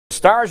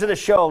stars of the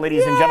show,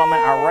 ladies and gentlemen,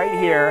 are right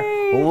here.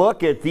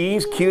 Look at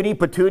these cutie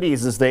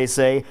patooties, as they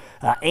say.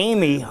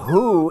 Amy,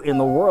 who in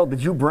the world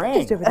did you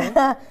bring?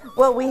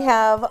 Well, we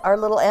have our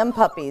little M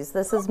puppies.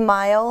 This is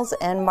Miles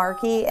and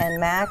Marky and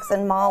Max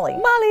and Molly.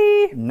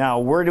 Molly! Now,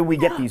 where do we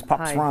get these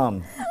pups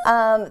from?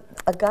 A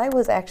guy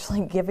was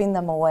actually giving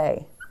them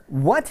away.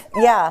 What?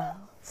 Yeah.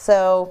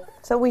 So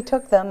we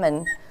took them,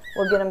 and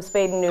we'll get them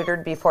spayed and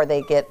neutered before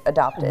they get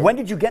adopted. When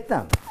did you get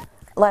them?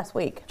 Last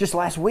week. Just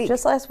last week?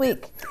 Just last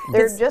week.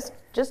 They're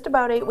just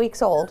about 8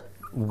 weeks old.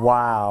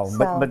 Wow,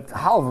 So. but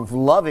how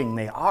loving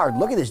they are.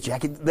 Look at this,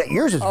 Jackie.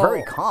 Yours is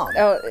very calm.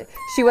 Oh,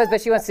 she was,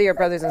 but she wants to see her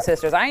brothers and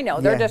sisters. I know,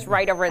 they're just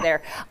right over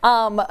there.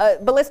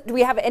 But do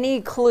we have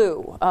any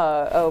clue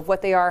of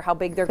what they are, how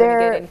big they're going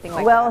to get, anything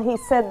like that? Well, he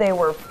said they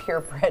were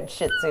purebred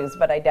Shih Tzus,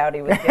 but I doubt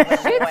he was giving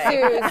them away.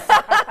 Shih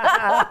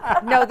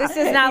Tzus. No, this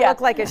does not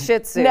look like a Shih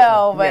Tzu.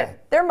 No,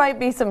 but there might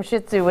be some Shih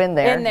Tzu in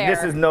there.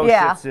 This is no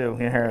Shih Tzu.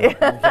 Here.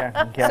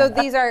 Okay. So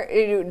these are,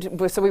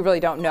 so we really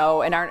don't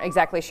know and aren't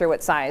exactly sure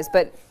what size,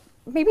 but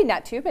maybe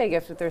not too big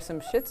if there's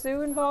some Shih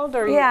Tzu involved,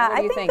 or yeah, what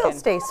are you I think thinking? they'll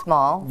stay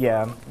small.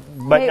 Yeah,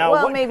 but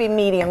now maybe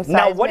medium size.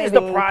 Now, what is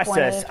the maybe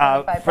process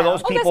 20, 25 for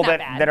those pounds. people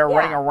that are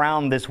running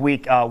around this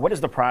week? What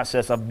is the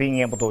process of being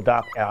able to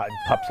adopt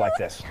pups like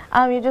this?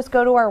 You just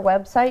go to our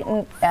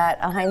website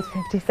at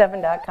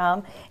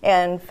AHeinz57.com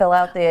and fill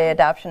out the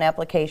adoption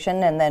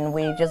application, and then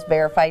we just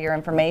verify your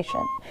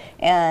information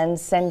and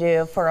send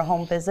you for a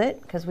home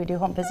visit, because we do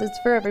home visits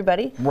for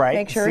everybody. Right.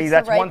 Make sure See, it's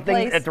that's the right one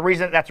thing. place. That's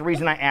the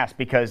reason I asked,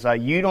 because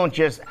you don't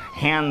just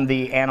hand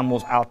the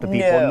animals out to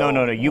people.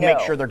 No. You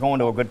make sure they're going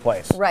to a good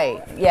place. Right.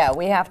 Yeah,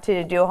 we have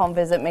to do a home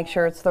visit, make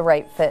sure it's the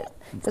right fit,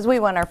 because we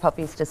want our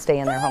puppies to stay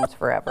in their homes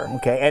forever.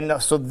 Okay. And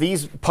so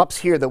these pups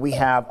here that we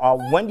have,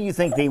 when do you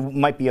think they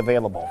might be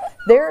available?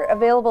 They're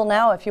available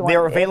now if you want.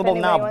 They're available if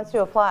anybody now. wants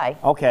to apply.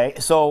 Okay.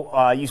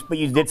 So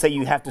you did say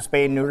you have to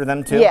spay and neuter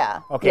them too?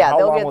 Yeah. Okay. Yeah,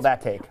 how long will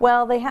that take?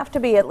 Well, they have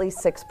to be at least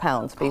 6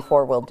 pounds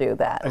before we'll do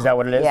that. Is that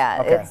what it is?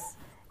 Yeah. Okay.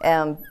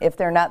 If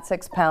they're not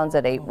 6 pounds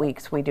at 8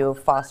 weeks, we do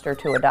foster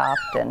to adopt,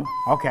 and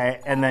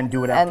and then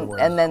do it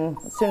afterwards. and then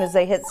as soon as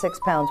they hit 6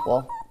 pounds,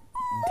 we'll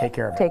take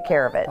care of it. Take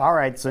care of it. All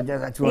right, so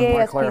that's what The I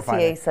want to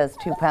clarify. ASPCA says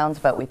 2 pounds,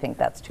 but we think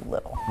that's too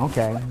little.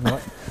 Okay,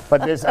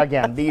 but this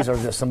again, these are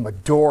just some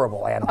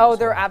adorable animals. Oh,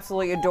 they're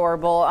absolutely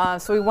adorable.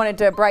 So we wanted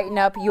to brighten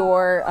up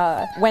your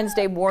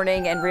Wednesday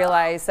morning and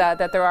realize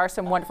that there are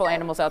some wonderful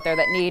animals out there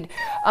that need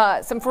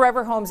some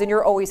forever homes, and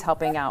you're always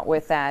helping out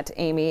with that,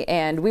 Amy.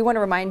 And we want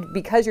to remind,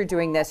 because you're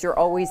doing this, you're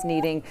always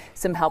needing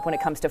some help when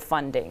it comes to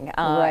funding.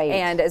 Right.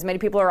 And as many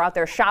people are out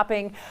there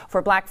shopping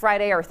for Black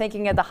Friday or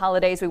thinking of the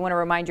holidays, we want to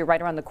remind you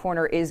right around the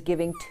corner is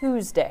Giving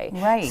Tuesday.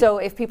 Right. So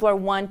if people are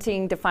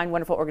wanting to find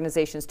wonderful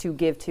organizations to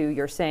give to,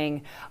 you're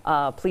saying,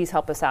 please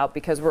help us out,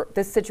 because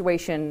this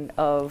situation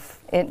of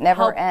It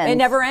never ends. It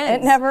never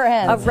ends. It never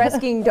ends. Of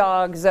rescuing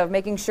dogs, of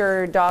making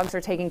sure dogs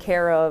are taken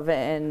care of,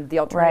 and the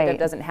alternative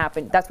doesn't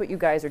happen. That's what you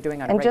guys are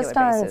doing on a regular basis.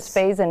 And just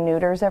on spays and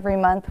neuters every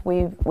month,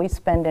 we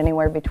spend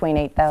anywhere between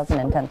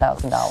 $8,000 and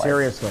 $10,000.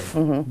 Seriously.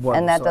 Mm-hmm.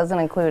 And that doesn't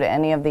include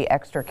any of the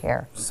extra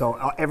care. So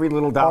every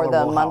little dollar or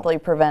the will monthly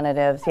help.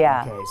 Preventatives,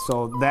 yeah. Okay,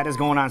 so that is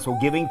going on. So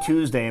Giving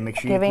Tuesday, and make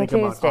sure Giving you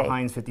think Tuesday. about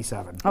AHeinz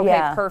 57.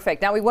 Okay,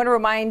 perfect. Now we want to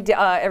remind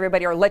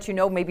everybody, or let you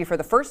know maybe for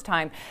the first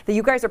time, that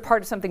you guys are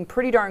part of something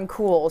pretty darn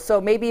cool.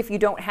 So maybe if you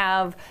don't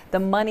have the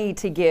money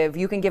to give,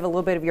 you can give a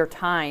little bit of your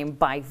time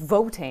by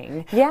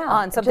voting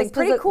on something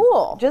pretty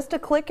cool. Just a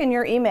click in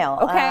your email.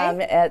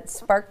 Okay. At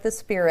Spark the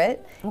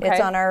Spirit. Okay.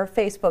 It's on our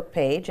Facebook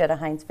page at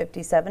AHeinz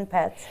 57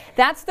 Pets.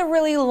 That's the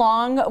really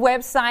long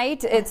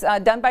website. It's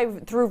done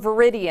through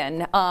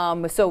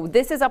Veridian. So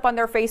this is up on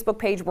their Facebook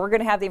page. We're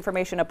going to have the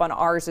information up on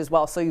ours as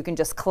well, so you can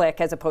just click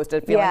as opposed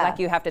to feeling like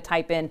you have to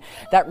type in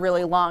that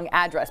really long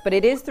address. But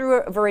it is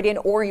through Veridian,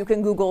 or you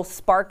can Google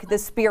Spark the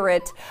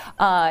Spirit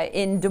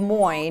in Des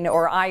Moines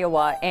or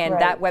Iowa, and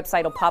that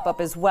website will pop up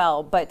as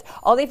well. But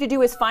all they have to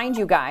do is find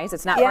you guys.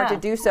 It's not hard to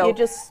do so. You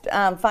just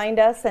find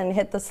us and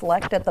hit the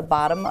select at the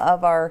bottom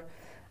of our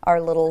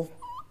little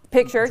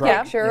picture,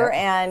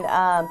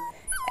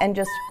 and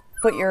just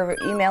put your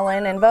email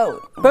in and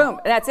vote. Boom,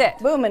 that's it.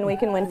 Boom, and we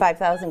can win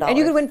 $5,000. And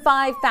you can win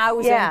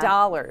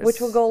 $5,000,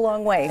 which will go a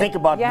long way. Think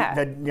about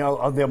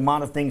the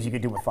amount of things you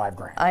could do with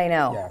 $5,000. I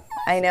know. Yeah.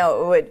 I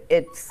know.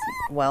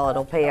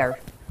 It'll pay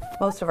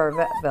most of our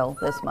vet bill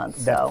this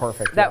month. That's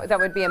perfect. That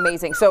would be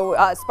amazing. So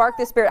Spark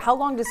the Spirit, how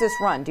long does this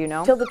run? Do you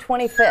know? Till the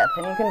 25th,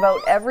 and you can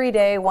vote every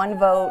day, one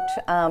vote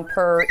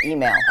per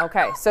email.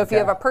 Okay, so if you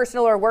have a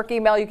personal or work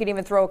email, you can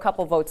even throw a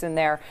couple votes in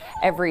there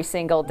every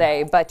single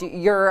day. But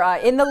you're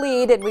in the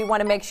lead, and we want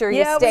to make sure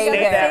you stay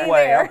there. That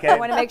way. Okay. We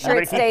want to make sure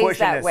it stays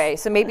that way.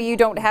 So maybe you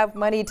don't have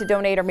money to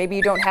donate, or maybe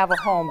you don't have a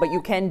home, but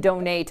you can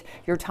donate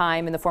your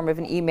time in the form of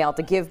an email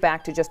to give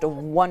back to just a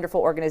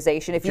wonderful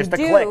organization. If you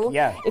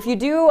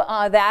do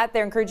that, that,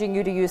 they're encouraging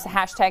you to use the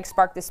hashtag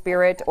Spark the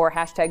Spirit or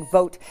hashtag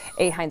vote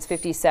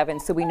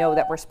AHeinz57 so we know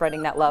that we're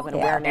spreading that love and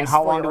awareness. And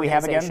how for long your do we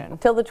have again? organization.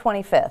 Till the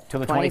 25th. Till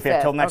the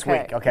 25th, till next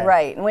week. Okay.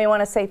 Right, and we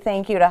want to say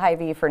thank you to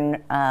Hy-Vee for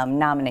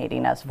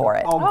nominating us for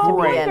it. Oh,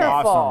 great.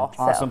 Awesome.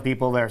 So. Awesome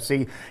people there.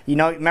 See, you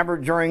know, remember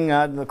during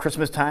the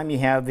Christmas time, you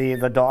have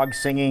the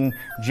dogs singing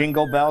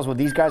Jingle Bells? Well,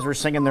 these guys were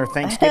singing their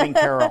Thanksgiving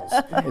carols,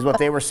 is what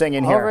they were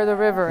singing here. Over the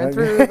river and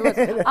through the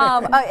woods.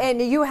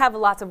 And you have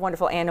lots of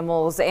wonderful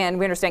animals, and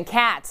we understand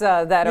cats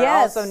that are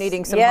also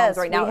needing some homes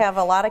right now. Yes, we have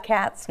a lot of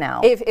cats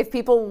now. If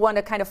people want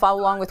to kind of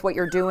follow along with what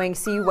you're doing,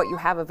 see what you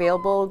have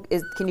available,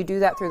 can you do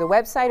that through the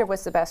website, or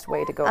what's the best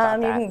way to go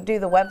about that? You can do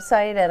the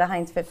website at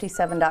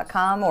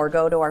AHeinz57.com or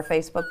go to our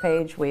Facebook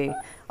page. We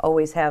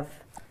always have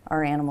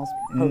our animals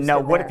posted Now,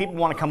 what there. if people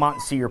want to come out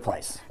and see your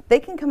place? They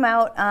can come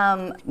out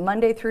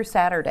Monday through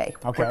Saturday.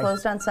 Okay. We're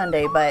closed on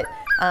Sunday, but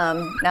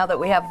now that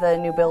we have the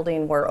new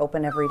building, we're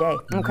open every day.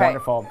 Okay.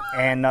 Wonderful.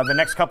 And the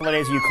next couple of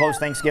days, are you closed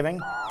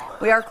Thanksgiving?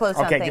 We are closed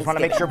on Okay, Thanksgiving. just want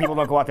to make sure people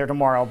don't go out there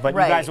tomorrow, but you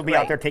guys will be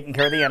out there taking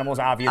care of the animals,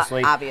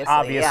 obviously.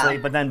 Obviously, yeah.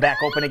 But then back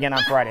open again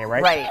on Friday,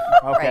 right? Right.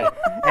 Okay. Right.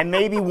 And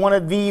maybe one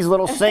of these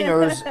little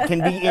singers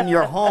can be in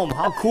your home.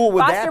 How cool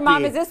would that be? Foster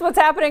mom, is this what's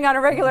happening on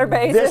a regular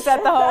basis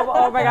at the home?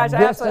 Oh my gosh, I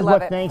This absolutely is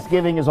love what it.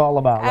 Thanksgiving is all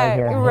about right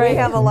here. Right. We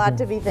have a lot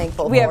to be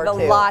thankful We for, have a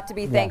too. lot to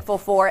be thankful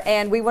for,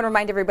 and we want to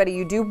remind everybody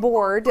you do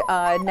board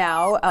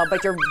now,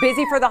 but you're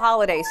busy for the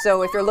holidays.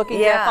 So if you're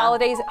looking at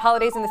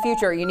holidays in the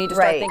future, you need to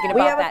start thinking about that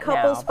now. We that have a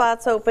couple now.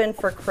 spots open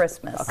for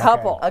Christmas. A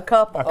couple. A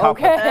couple.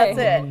 Okay. That's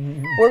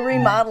it. We're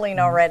remodeling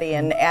already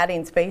and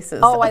adding spaces.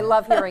 Oh, I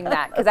love hearing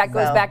that because that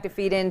goes back to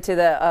feed into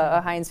the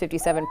Heinz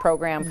 57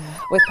 program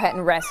with Pet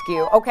and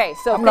Rescue. Okay,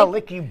 so I'm going to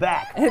lick you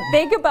back.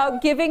 Think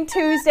about Giving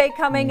Tuesday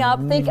coming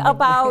up. Think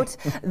about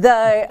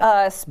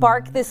the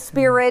Spark the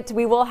Spirit.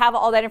 We will have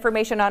all that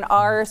information on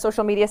our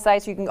social media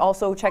sites. You can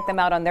also check them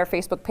out on their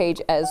Facebook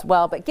page as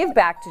well. But give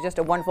back to just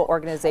a wonderful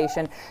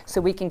organization so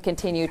we can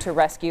continue to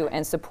rescue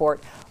and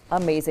support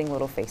amazing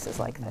little faces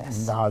like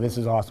this. Oh, this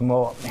is awesome.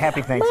 Well,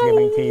 happy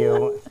Thanksgiving to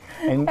you.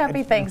 And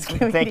Happy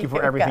Thanksgiving thank to you for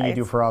you everything you guys.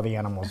 do for all the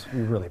animals.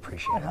 We really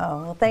appreciate it.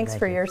 Oh, well, thanks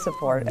for your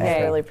support.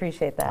 I really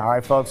appreciate that. All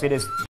right, folks, it is